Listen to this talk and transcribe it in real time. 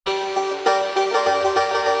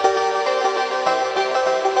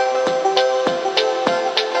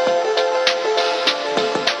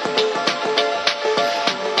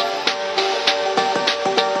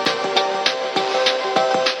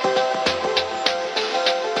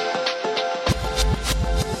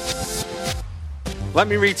Let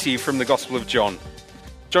me read to you from the Gospel of John.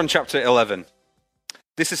 John chapter 11.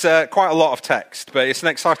 This is quite a lot of text, but it's an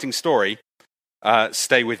exciting story.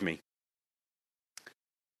 Stay with me.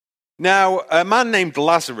 Now, a man named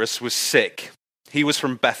Lazarus was sick. He was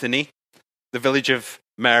from Bethany, the village of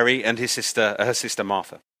Mary and her sister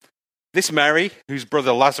Martha. This Mary, whose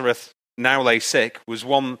brother Lazarus now lay sick, was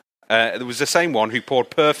the same one who poured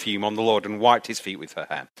perfume on the Lord and wiped his feet with her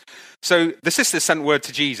hair. So the sisters sent word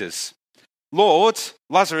to Jesus, "Lord,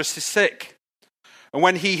 Lazarus is sick." And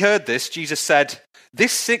when he heard this, Jesus said,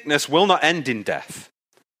 "This sickness will not end in death.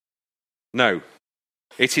 No,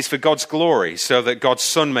 it is for God's glory, so that God's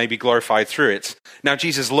Son may be glorified through it." Now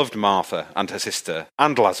Jesus loved Martha and her sister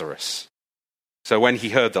and Lazarus. So when he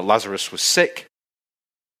heard that Lazarus was sick,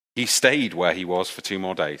 he stayed where he was for 2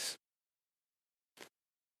 more days.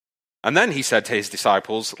 And then he said to his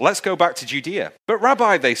disciples, "Let's go back to Judea." "But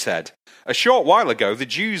Rabbi," they said, "a short while ago the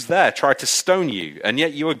Jews there tried to stone you, and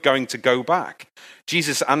yet you are going to go back."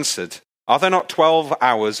 Jesus answered, "Are there not 12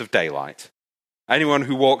 hours of daylight? Anyone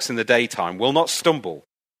who walks in the daytime will not stumble,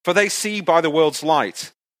 for they see by the world's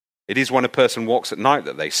light. It is when a person walks at night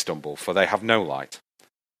that they stumble, for they have no light."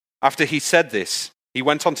 After he said this, he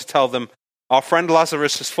went on to tell them, "Our friend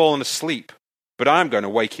Lazarus has fallen asleep, but I am going to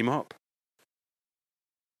wake him up."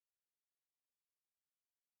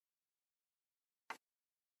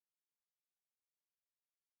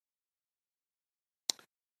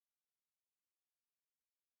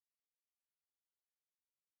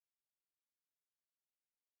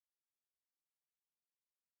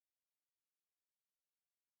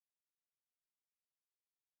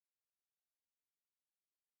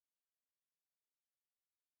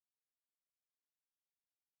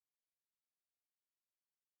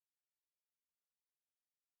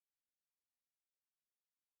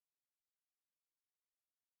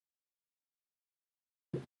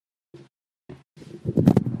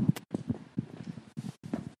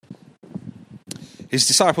 His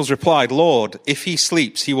disciples replied, "Lord, if he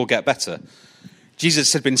sleeps, he will get better."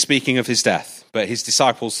 Jesus had been speaking of his death, but his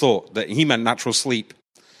disciples thought that he meant natural sleep.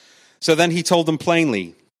 So then he told them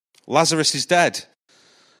plainly, "Lazarus is dead,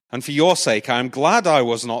 and for your sake I am glad I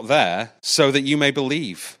was not there, so that you may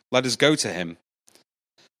believe. Let us go to him."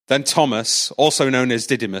 Then Thomas, also known as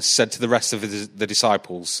Didymus, said to the rest of the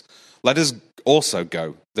disciples, "Let us also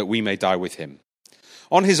go, that we may die with him."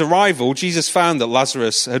 On his arrival, Jesus found that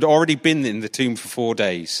Lazarus had already been in the tomb for 4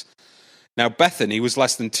 days. Now Bethany was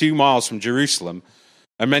less than 2 miles from Jerusalem,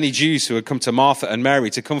 and many Jews who had come to Martha and Mary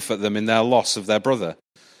to comfort them in their loss of their brother.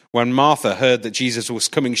 When Martha heard that Jesus was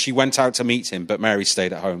coming, she went out to meet him, but Mary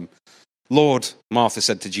stayed at home. "Lord," Martha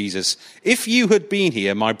said to Jesus, "if you had been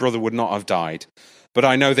here, my brother would not have died. But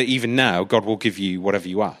I know that even now God will give you whatever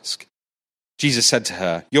you ask." Jesus said to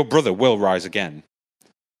her, "Your brother will rise again."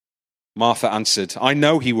 Martha answered, "I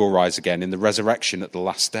know he will rise again in the resurrection at the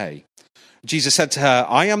last day." Jesus said to her,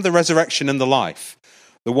 "I am the resurrection and the life.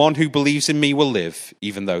 The one who believes in me will live,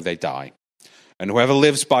 even though they die. And whoever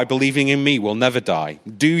lives by believing in me will never die.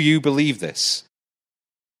 Do you believe this?"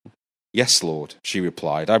 "Yes, Lord," she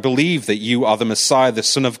replied. "I believe that you are the Messiah, the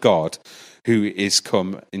Son of God, who is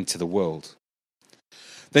come into the world."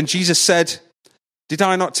 Then Jesus said, "Did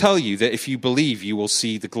I not tell you that if you believe, you will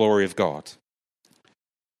see the glory of God?"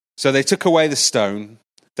 So they took away the stone.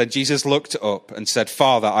 Then Jesus looked up and said,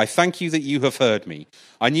 "Father, I thank you that you have heard me.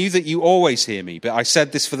 I knew that you always hear me, but I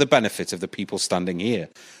said this for the benefit of the people standing here,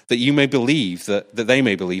 that you may believe that they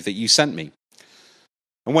may believe that you sent me."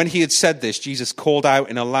 And when he had said this, Jesus called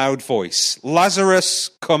out in a loud voice,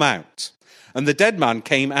 "Lazarus, come out." And the dead man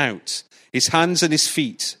came out, his hands and his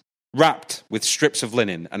feet wrapped with strips of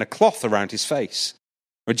linen and a cloth around his face.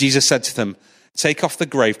 And Jesus said to them, "Take off the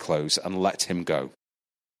grave clothes and let him go."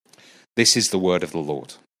 This is the word of the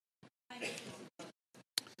Lord.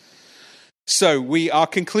 So we are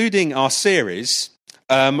concluding our series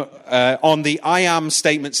on the I am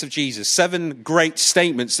statements of Jesus, 7 great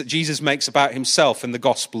statements that Jesus makes about himself in the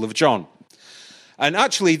Gospel of John. And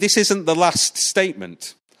actually, this isn't the last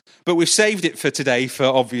statement, but we've saved it for today for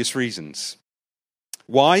obvious reasons.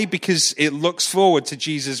 Why? Because it looks forward to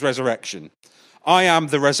Jesus' resurrection. I am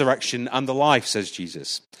the resurrection and the life, says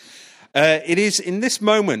Jesus. It is in this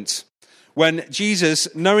moment when Jesus,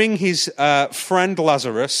 knowing his friend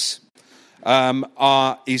Lazarus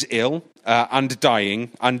is ill and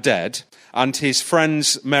dying and dead, and his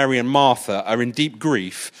friends Mary and Martha are in deep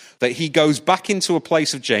grief, that he goes back into a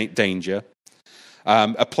place of danger,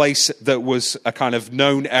 a place that was a kind of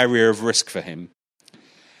known area of risk for him.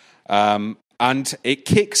 And it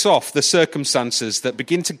kicks off the circumstances that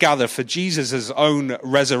begin to gather for Jesus' own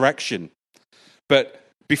resurrection. But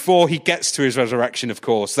before he gets to his resurrection, of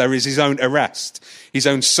course, there is his own arrest, his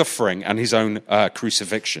own suffering, and his own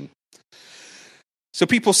crucifixion. So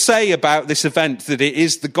people say about this event that it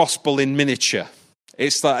is the gospel in miniature.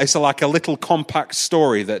 It's like a little compact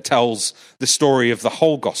story that tells the story of the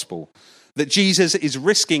whole gospel, that Jesus is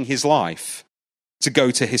risking his life to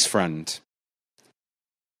go to his friend.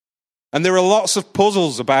 And there are lots of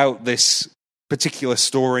puzzles about this particular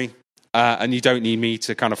story, and you don't need me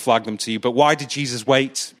to kind of flag them to you. But why did Jesus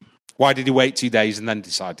wait? Why did he wait 2 days and then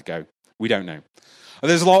decide to go? We don't know. And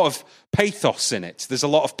there's a lot of pathos in it. There's a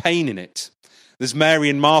lot of pain in it. There's Mary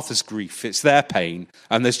and Martha's grief. It's their pain.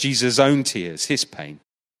 And there's Jesus' own tears, his pain.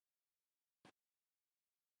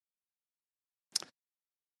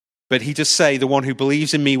 But he does say, the one who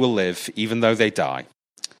believes in me will live, even though they die.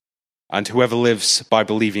 And whoever lives by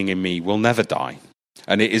believing in me will never die.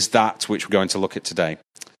 And it is that which we're going to look at today.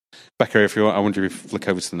 Becca, if you want, I wonder if you look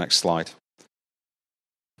over to the next slide.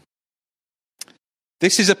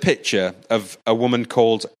 This is a picture of a woman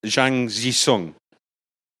called Jang Ji-sung,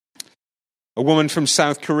 a woman from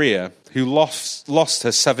South Korea who lost her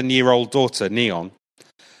 7-year-old daughter, Neon,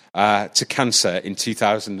 to cancer in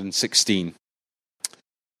 2016.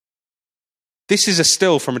 This is a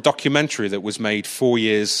still from a documentary that was made 4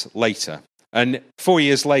 years later. And 4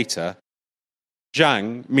 years later,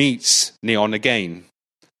 Zhang meets Neon again.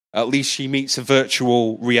 At least she meets a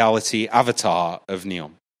virtual reality avatar of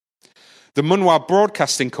Neon. The Munhwa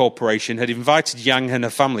Broadcasting Corporation had invited Yang and her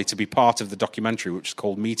family to be part of the documentary, which is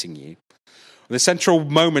called Meeting You. The central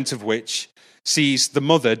moment of which sees the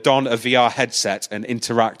mother don a VR headset and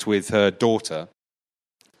interact with her daughter.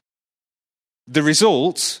 The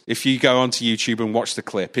result, if you go onto YouTube and watch the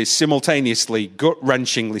clip, is simultaneously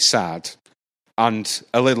gut-wrenchingly sad and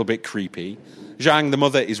a little bit creepy. Zhang, the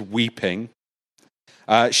mother, is weeping.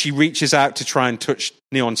 She reaches out to try and touch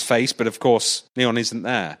Neon's face, but of course, Neon isn't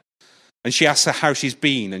there. And she asks her how she's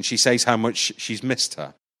been, and she says how much she's missed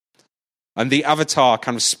her. And the avatar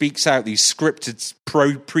kind of speaks out these scripted,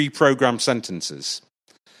 pre-programmed sentences.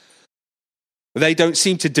 They don't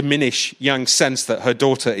seem to diminish Yang's sense that her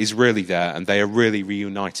daughter is really there, and they are really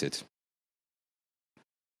reunited.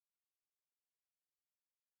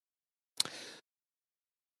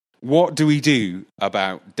 What do we do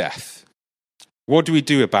about death? What do we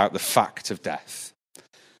do about the fact of death?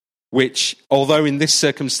 Which, although in this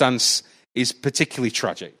circumstance is particularly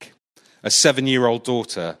tragic, a 7-year-old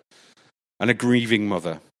daughter and a grieving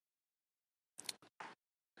mother,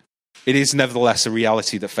 it is nevertheless a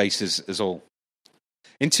reality that faces us all.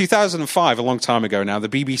 In 2005, a long time ago now, the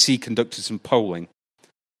BBC conducted some polling.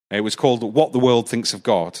 It was called What the World Thinks of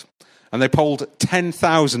God. And they polled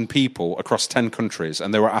 10,000 people across 10 countries,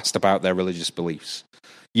 and they were asked about their religious beliefs.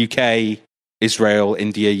 UK, Israel,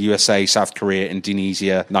 India, USA, South Korea,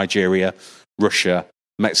 Indonesia, Nigeria, Russia,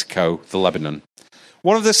 Mexico, the Lebanon.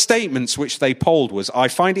 One of the statements which they polled was, I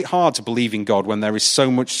find it hard to believe in God when there is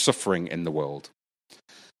so much suffering in the world.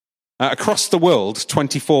 Across the world,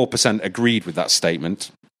 24% agreed with that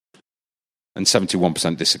statement, and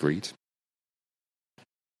 71% disagreed.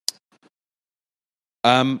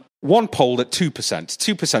 One polled at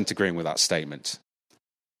 2% agreeing with that statement,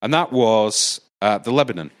 and that was the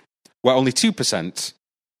Lebanon, where only 2%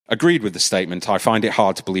 agreed with the statement, I find it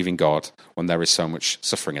hard to believe in God when there is so much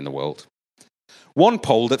suffering in the world. One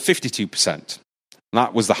polled at 52%, and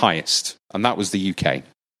that was the highest, and that was the UK.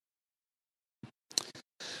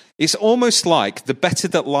 It's almost like the better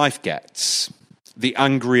that life gets, the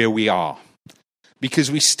angrier we are,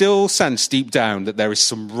 because we still sense deep down that there is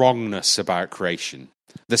some wrongness about creation.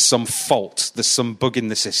 There's some fault, there's some bug in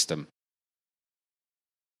the system.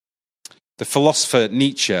 The philosopher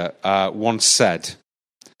Nietzsche once said,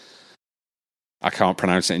 I can't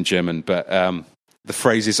pronounce it in German, but the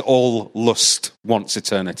phrase is, all lust wants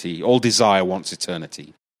eternity, all desire wants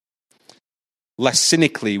eternity. Less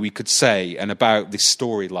cynically, we could say, and about this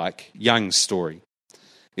story like Yang's story,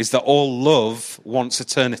 is that all love wants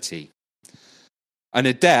eternity. And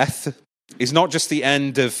a death is not just the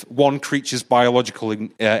end of one creature's biological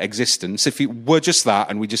existence. If it were just that,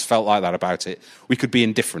 and we just felt like that about it, we could be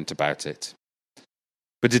indifferent about it.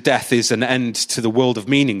 But a death is an end to the world of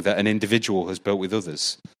meaning that an individual has built with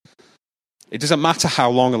others. It doesn't matter how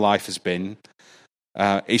long a life has been,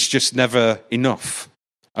 it's just never enough.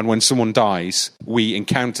 And when someone dies, we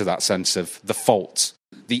encounter that sense of the fault,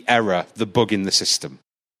 the error, the bug in the system.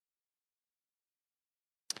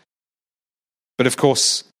 But of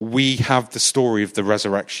course, we have the story of the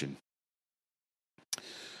resurrection.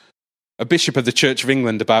 A bishop of the Church of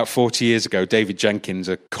England about 40 years ago, David Jenkins,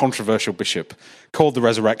 a controversial bishop, called the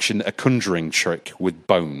resurrection a conjuring trick with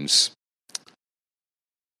bones.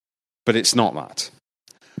 But it's not that.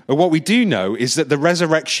 But what we do know is that the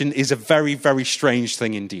resurrection is a very, very strange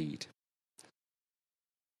thing indeed.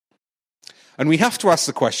 And we have to ask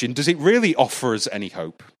the question, does it really offer us any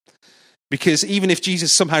hope? Because even if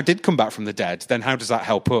Jesus somehow did come back from the dead, then how does that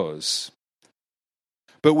help us?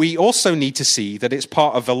 But we also need to see that it's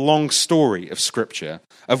part of a long story of Scripture,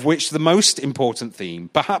 of which the most important theme,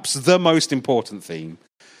 perhaps the most important theme,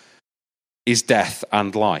 is death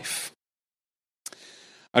and life.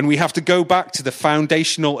 And we have to go back to the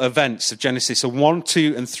foundational events of Genesis 1,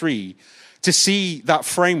 2, and 3 to see that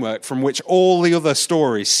framework from which all the other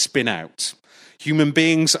stories spin out. Human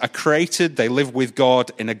beings are created, they live with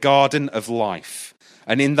God in a garden of life.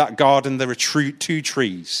 And in that garden there are two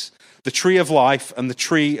trees, the tree of life and the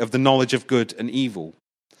tree of the knowledge of good and evil.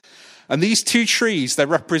 And these two trees, they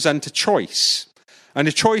represent a choice. And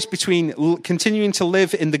a choice between continuing to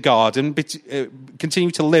live in the garden,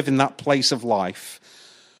 continue to live in that place of life.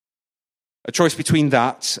 A choice between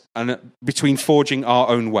that and between forging our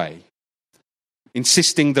own way,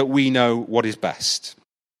 insisting that we know what is best.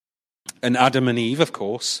 And Adam and Eve, of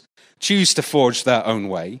course, choose to forge their own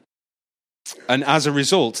way. And as a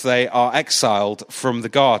result, they are exiled from the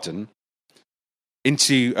garden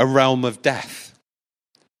into a realm of death.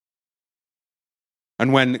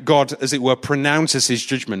 And when God, as it were, pronounces his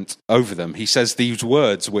judgment over them, he says these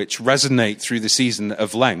words which resonate through the season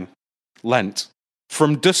of Lent.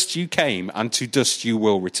 From dust you came, and to dust you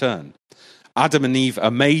will return. Adam and Eve are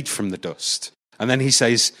made from the dust. And then he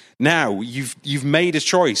says, now you've made a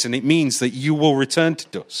choice, and it means that you will return to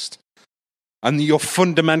dust. And your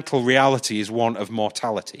fundamental reality is one of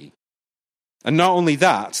mortality. And not only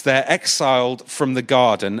that, they're exiled from the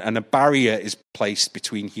garden, and a barrier is placed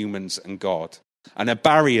between humans and God, and a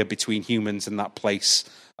barrier between humans and that place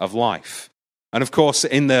of life. And of course,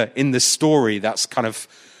 in the story, that's kind of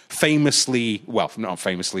mythically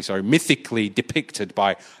depicted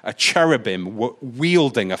by a cherubim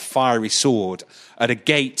wielding a fiery sword at a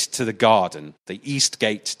gate to the garden, the east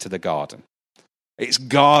gate to the garden. It's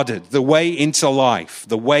guarded. The way into life,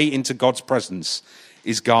 the way into God's presence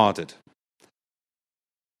is guarded.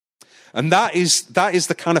 And that is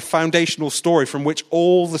the kind of foundational story from which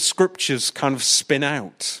all the scriptures kind of spin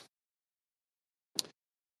out.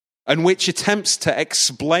 And which attempts to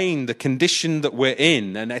explain the condition that we're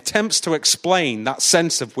in and attempts to explain that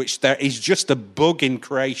sense of which there is just a bug in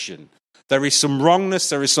creation. There is some wrongness,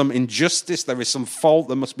 there is some injustice, there is some fault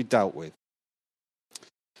that must be dealt with.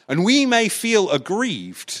 And we may feel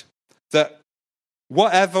aggrieved that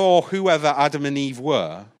whatever or whoever Adam and Eve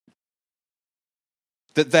were,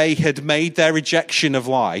 that they had made their rejection of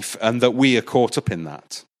life and that we are caught up in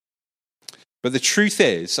that. But the truth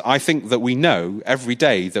is, I think that we know every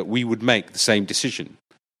day that we would make the same decision.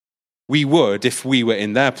 We would, if we were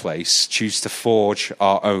in their place, choose to forge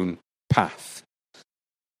our own path.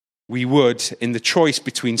 We would, in the choice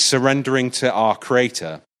between surrendering to our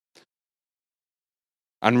Creator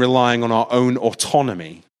and relying on our own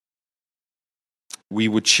autonomy, we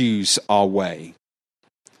would choose our way.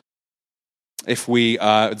 If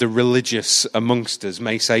the religious amongst us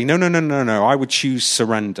may say, no, I would choose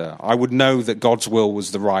surrender. I would know that God's will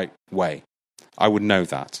was the right way. I would know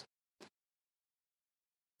that.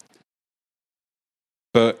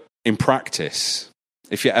 But in practice,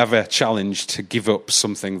 if you're ever challenged to give up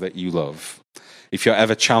something that you love, if you're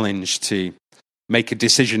ever challenged to make a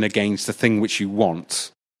decision against the thing which you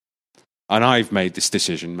want, and I've made this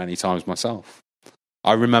decision many times myself,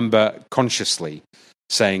 I remember consciously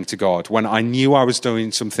saying to God, when I knew I was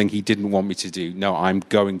doing something he didn't want me to do, no, I'm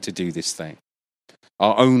going to do this thing.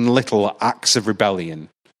 Our own little acts of rebellion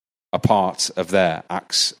are part of their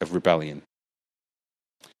acts of rebellion.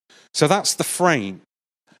 So that's the frame,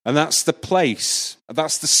 and that's the place,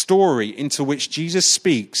 that's the story into which Jesus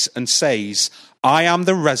speaks and says, I am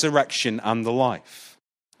the resurrection and the life.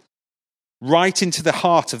 Right into the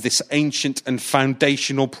heart of this ancient and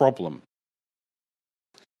foundational problem.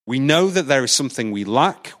 We know that there is something we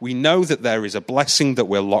lack. We know that there is a blessing that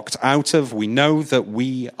we're locked out of. We know that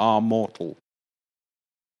we are mortal.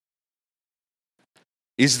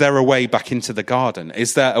 Is there a way back into the garden?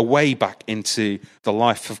 Is there a way back into the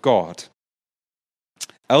life of God?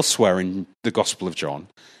 Elsewhere in the Gospel of John,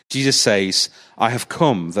 Jesus says, I have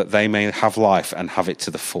come that they may have life and have it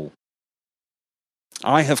to the full.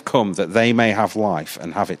 I have come that they may have life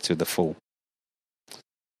and have it to the full.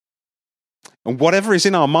 And whatever is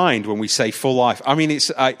in our mind when we say full life, I mean,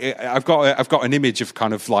 I've got an image of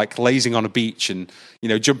kind of like lazing on a beach and,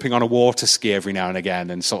 jumping on a water ski every now and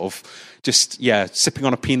again and sort of just, sipping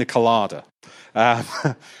on a pina colada.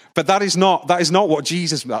 But that is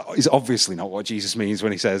obviously not what Jesus means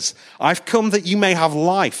when he says, I've come that you may have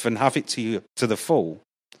life and have it to the full.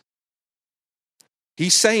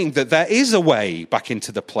 He's saying that there is a way back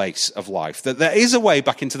into the place of life, that there is a way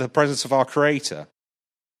back into the presence of our Creator.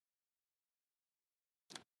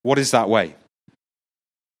 What is that way?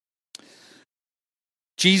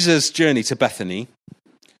 Jesus' journey to Bethany,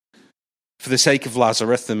 for the sake of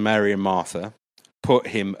Lazarus and Mary and Martha, put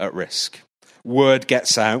him at risk. Word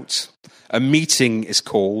gets out. A meeting is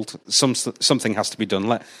called. Something has to be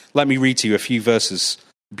done. Let me read to you a few verses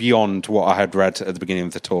beyond what I had read at the beginning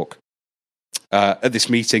of the talk. At this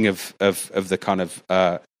meeting of the kind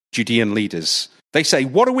of Judean leaders, they say,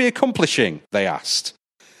 "What are we accomplishing?" they asked.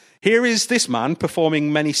 "Here is this man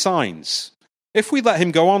performing many signs. If we let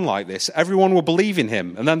him go on like this, everyone will believe in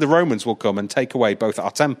him, and then the Romans will come and take away both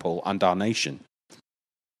our temple and our nation."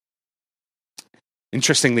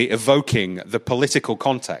 Interestingly, evoking the political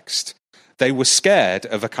context, they were scared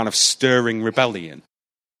of a kind of stirring rebellion.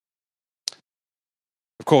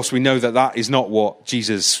 Of course, we know that that is not what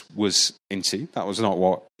Jesus was into. That was not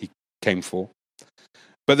what he came for.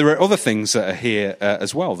 But there are other things that are here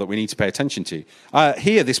as well that we need to pay attention to.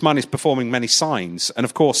 Here, this man is performing many signs. And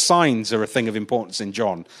of course, signs are a thing of importance in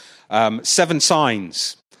John. 7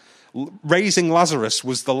 signs. Raising Lazarus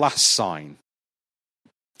was the last sign.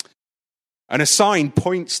 And a sign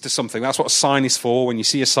points to something. That's what a sign is for. When you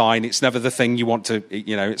see a sign, it's never the thing you want to,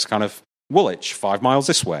 it's kind of Woolwich, 5 miles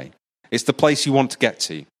this way. It's the place you want to get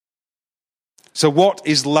to. So what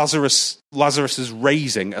is Lazarus's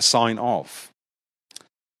raising a sign of?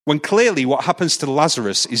 When clearly what happens to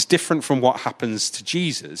Lazarus is different from what happens to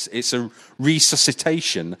Jesus. It's a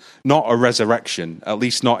resuscitation, not a resurrection, at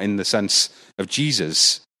least not in the sense of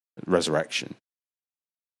Jesus' resurrection.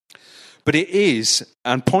 But it is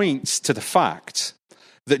and points to the fact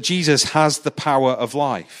that Jesus has the power of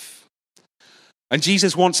life. And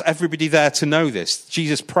Jesus wants everybody there to know this.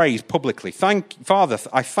 Jesus prays publicly, "Father,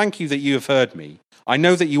 I thank you that you have heard me. I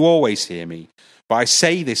know that you always hear me, but I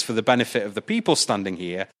say this for the benefit of the people standing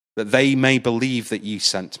here, that they may believe that you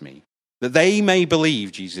sent me." That they may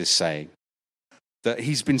believe, Jesus is saying, that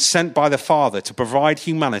he's been sent by the Father to provide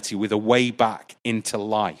humanity with a way back into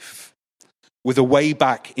life, with a way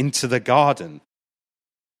back into the garden.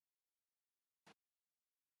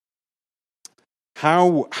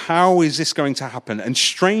 How is this going to happen? And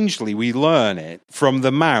strangely, we learn it from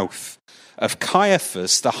the mouth of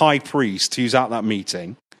Caiaphas, the high priest, who's at that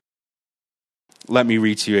meeting. Let me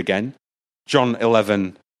read to you again. John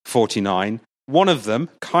 11:49. One of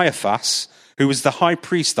them, Caiaphas, who was the high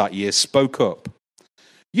priest that year, spoke up.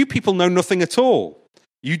 "You people know nothing at all.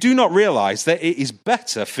 You do not realize that it is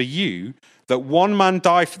better for you that one man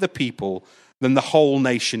die for the people than the whole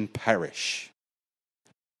nation perish."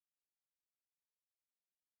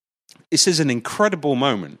 This is an incredible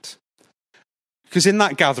moment. Because in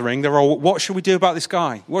that gathering, they're all, "What should we do about this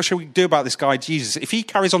guy? What should we do about this guy, Jesus? If he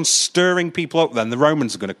carries on stirring people up, then the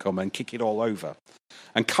Romans are going to come and kick it all over."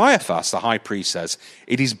 And Caiaphas, the high priest, says,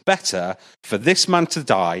 "It is better for this man to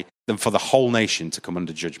die than for the whole nation to come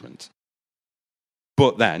under judgment."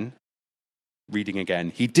 But then, reading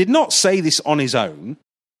again, "He did not say this on his own,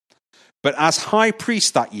 but as high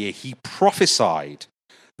priest that year, he prophesied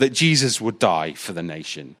that Jesus would die for the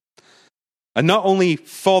nation. And not only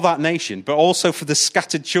for that nation, but also for the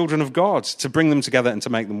scattered children of God, to bring them together and to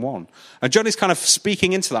make them one." And John is kind of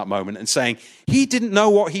speaking into that moment and saying, he didn't know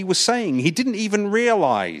what he was saying. He didn't even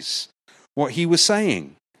realize what he was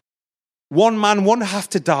saying. One man wouldn't have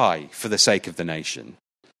to die for the sake of the nation.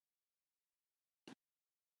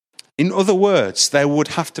 In other words, there would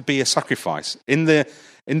have to be a sacrifice. In the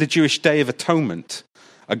Jewish Day of Atonement,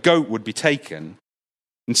 a goat would be taken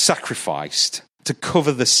and sacrificed to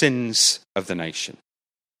cover the sins of the nation.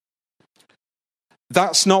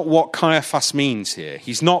 That's not what Caiaphas means here.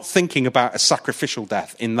 He's not thinking about a sacrificial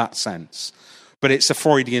death in that sense, but it's a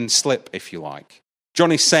Freudian slip, if you like.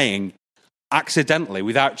 John is saying, accidentally,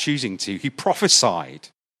 without choosing to, he prophesied.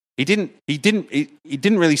 He didn't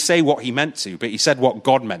really say what he meant to, but he said what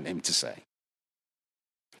God meant him to say.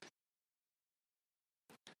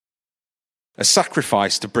 A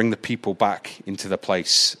sacrifice to bring the people back into the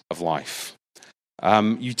place of life.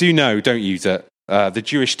 You do know, don't you, that the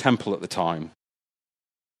Jewish temple at the time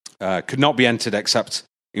could not be entered except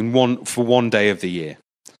for one day of the year.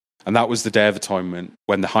 And that was the Day of Atonement,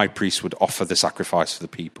 when the high priest would offer the sacrifice for the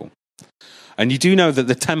people. And you do know that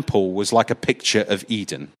the temple was like a picture of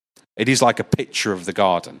Eden. It is like a picture of the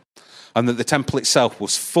garden. And that the temple itself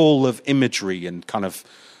was full of imagery and kind of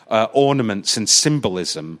ornaments and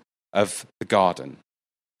symbolism of the garden.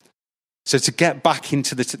 So to get back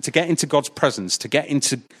into to get into God's presence, to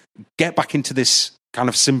get back into this kind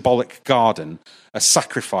of symbolic garden, a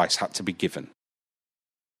sacrifice had to be given.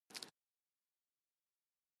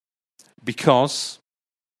 Because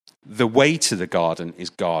the way to the garden is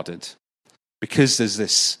guarded, because there's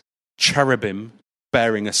this cherubim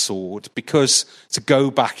bearing a sword, because to go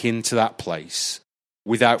back into that place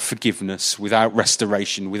without forgiveness, without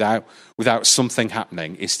restoration, without something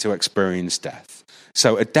happening, is to experience death.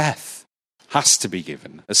 So a death has to be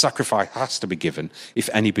given, a sacrifice has to be given if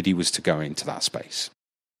anybody was to go into that space.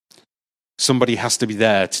 Somebody has to be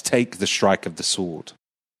there to take the strike of the sword,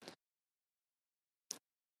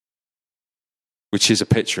 which is a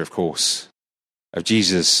picture, of course, of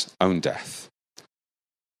Jesus' own death.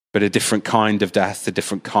 But a different kind of death, a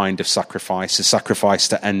different kind of sacrifice, a sacrifice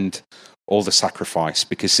to end all the sacrifice,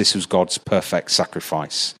 because this was God's perfect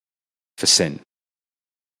sacrifice for sin.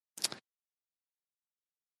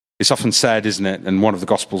 It's often said, isn't it, and one of the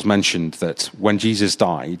Gospels mentioned, that when Jesus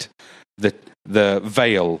died, the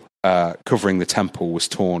veil covering the temple was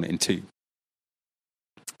torn in two.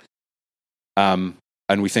 And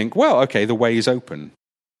we think, well, okay, the way is open.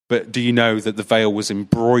 But do you know that the veil was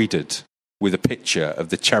embroidered with a picture of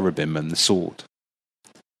the cherubim and the sword?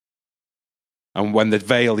 And when the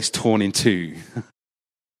veil is torn in two,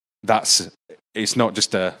 it's not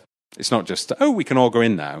just oh, we can all go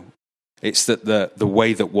in now. It's that the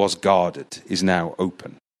way that was guarded is now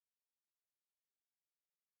open.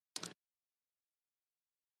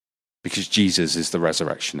 Because Jesus is the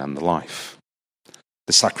resurrection and the life.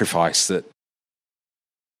 The sacrifice that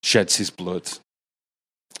sheds his blood.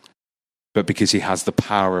 But because he has the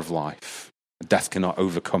power of life, death cannot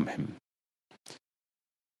overcome him.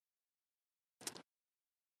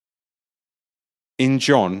 In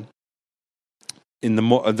John, in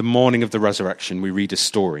the morning of the resurrection, we read a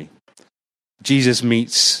story. Jesus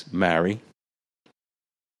meets Mary,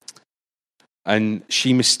 and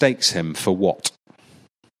she mistakes him for what?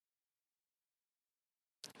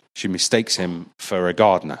 She mistakes him for a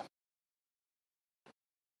gardener.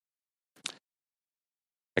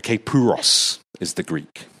 Kepouros is the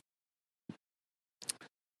Greek.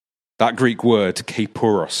 That Greek word,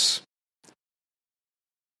 kepouros,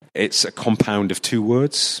 it's a compound of two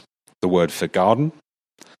words, the word for garden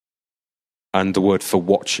and the word for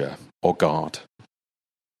watcher or guard.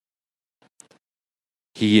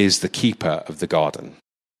 He is the keeper of the garden.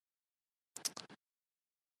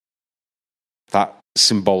 That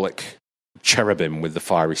symbolic cherubim with the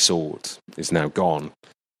fiery sword is now gone,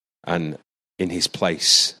 and in his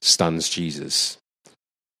place stands Jesus.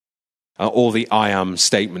 All the I am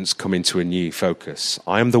statements come into a new focus.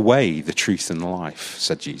 I am the way, the truth, and the life,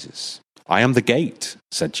 said Jesus. I am the gate,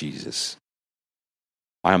 said Jesus.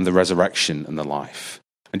 I am the resurrection and the life.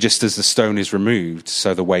 And just as the stone is removed,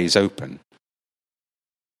 so the way is open.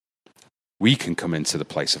 We can come into the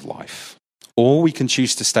place of life, or we can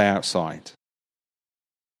choose to stay outside.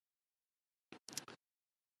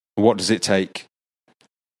 What does it take?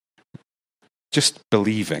 Just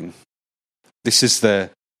believing. This is the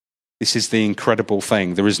incredible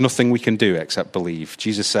thing. There is nothing we can do except believe.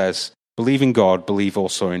 Jesus says, believe in God, believe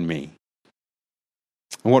also in me.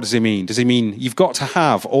 And what does he mean? Does he mean you've got to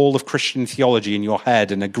have all of Christian theology in your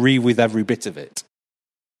head and agree with every bit of it?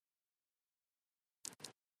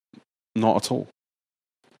 Not at all.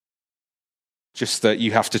 Just that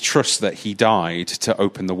you have to trust that he died to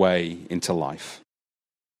open the way into life.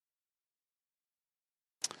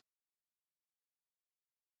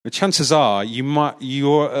 The chances are you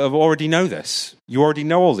already know this. You already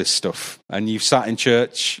know all this stuff. And you've sat in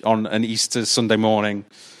church on an Easter Sunday morning,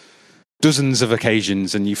 dozens of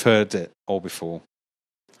occasions, and you've heard it all before.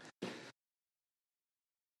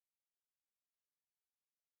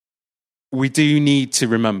 We do need to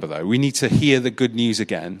remember, though. We need to hear the good news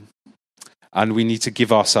again. And we need to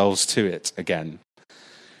give ourselves to it again.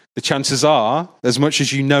 The chances are, as much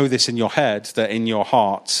as you know this in your head, that in your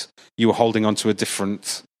heart you are holding on to a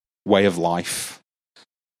different way of life,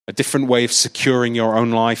 a different way of securing your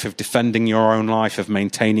own life, of defending your own life, of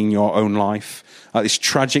maintaining your own life. Like this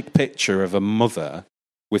tragic picture of a mother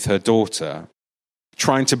with her daughter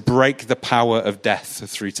trying to break the power of death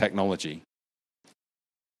through technology.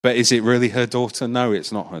 But is it really her daughter? No,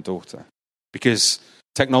 it's not her daughter. Because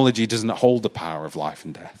technology doesn't hold the power of life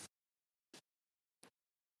and death.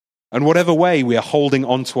 And whatever way we are holding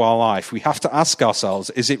on to our life, we have to ask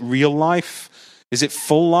ourselves, is it real life? Is it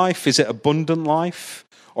full life? Is it abundant life?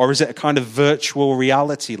 Or is it a kind of virtual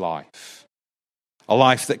reality life? A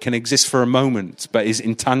life that can exist for a moment, but is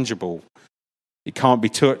intangible. It can't be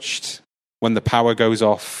touched. When the power goes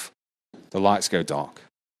off, the lights go dark.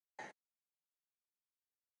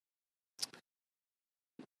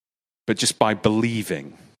 But just by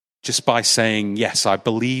believing, just by saying, yes, I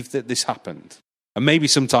believe that this happened. And maybe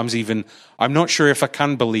sometimes even, I'm not sure if I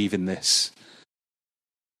can believe in this,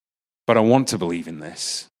 but I want to believe in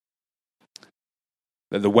this.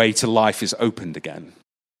 that the way to life is opened again.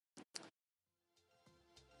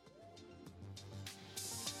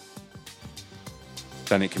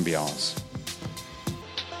 Then it can be ours.